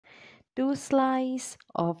2 slices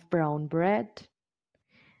of brown bread,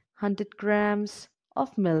 100 grams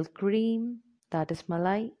of milk cream, that is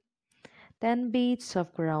malai, 10 beads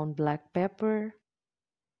of ground black pepper,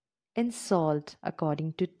 and salt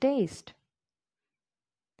according to taste.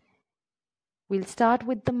 We'll start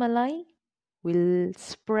with the malai. We'll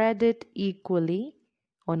spread it equally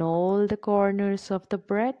on all the corners of the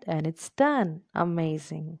bread and it's done.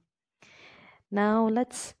 Amazing. Now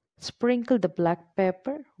let's sprinkle the black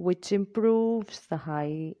pepper, which improves the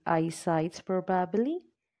high eyesight probably,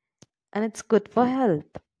 and it's good for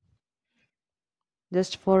health.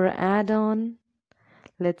 Just for add-on,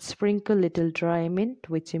 let's sprinkle little dry mint,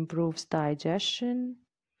 which improves digestion.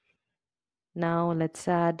 Now let's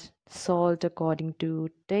add salt according to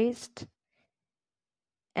taste,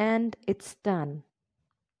 and it's done.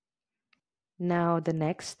 Now the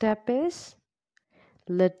next step is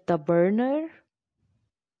lit the burner,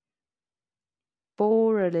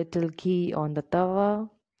 pour a little ghee on the tawa.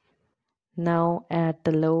 Now add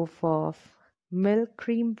the loaf of milk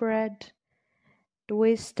cream bread,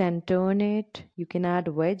 twist and turn it. You can add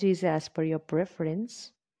veggies as per your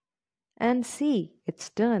preference. And see, it's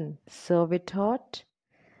done. Serve it hot.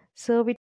 Serve it